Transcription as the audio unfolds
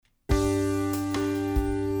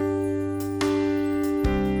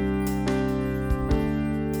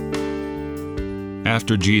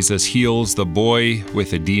after Jesus heals the boy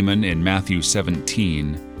with a demon in Matthew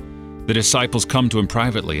 17, the disciples come to him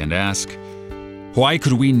privately and ask, "Why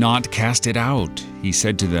could we not cast it out?" He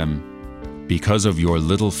said to them, "Because of your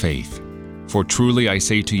little faith. For truly I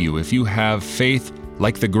say to you, if you have faith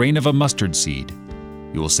like the grain of a mustard seed,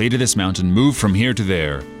 you will say to this mountain, 'Move from here to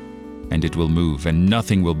there,' and it will move, and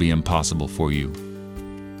nothing will be impossible for you."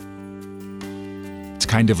 It's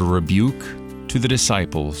kind of a rebuke to the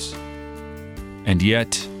disciples, and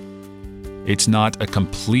yet it's not a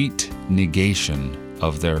complete negation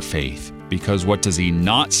of their faith, because what does he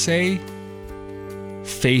not say?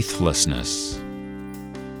 Faithlessness.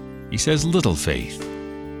 He says little faith.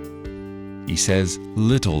 He says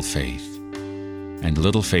little faith, and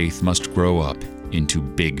little faith must grow up into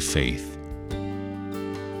big faith.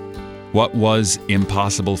 What was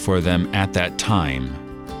impossible for them at that time,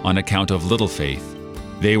 on account of little faith,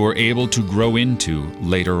 they were able to grow into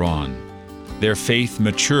later on. Their faith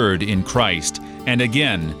matured in Christ, and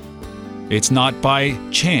again, it's not by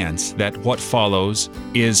chance that what follows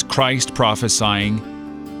is Christ prophesying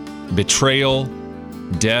betrayal,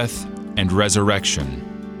 death, and resurrection.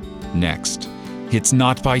 Next, it's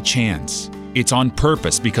not by chance. It's on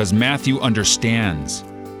purpose, because Matthew understands.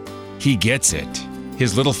 He gets it.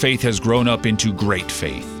 His little faith has grown up into great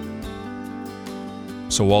faith.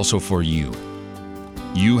 So also for you.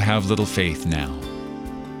 You have little faith now,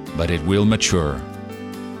 but it will mature.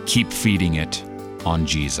 Keep feeding it on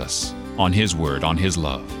Jesus, on His Word, on His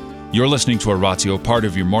love. You're listening to Oratio, part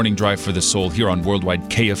of your morning drive for the soul here on Worldwide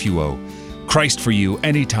KFUO. Christ for you,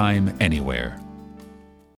 anytime, anywhere.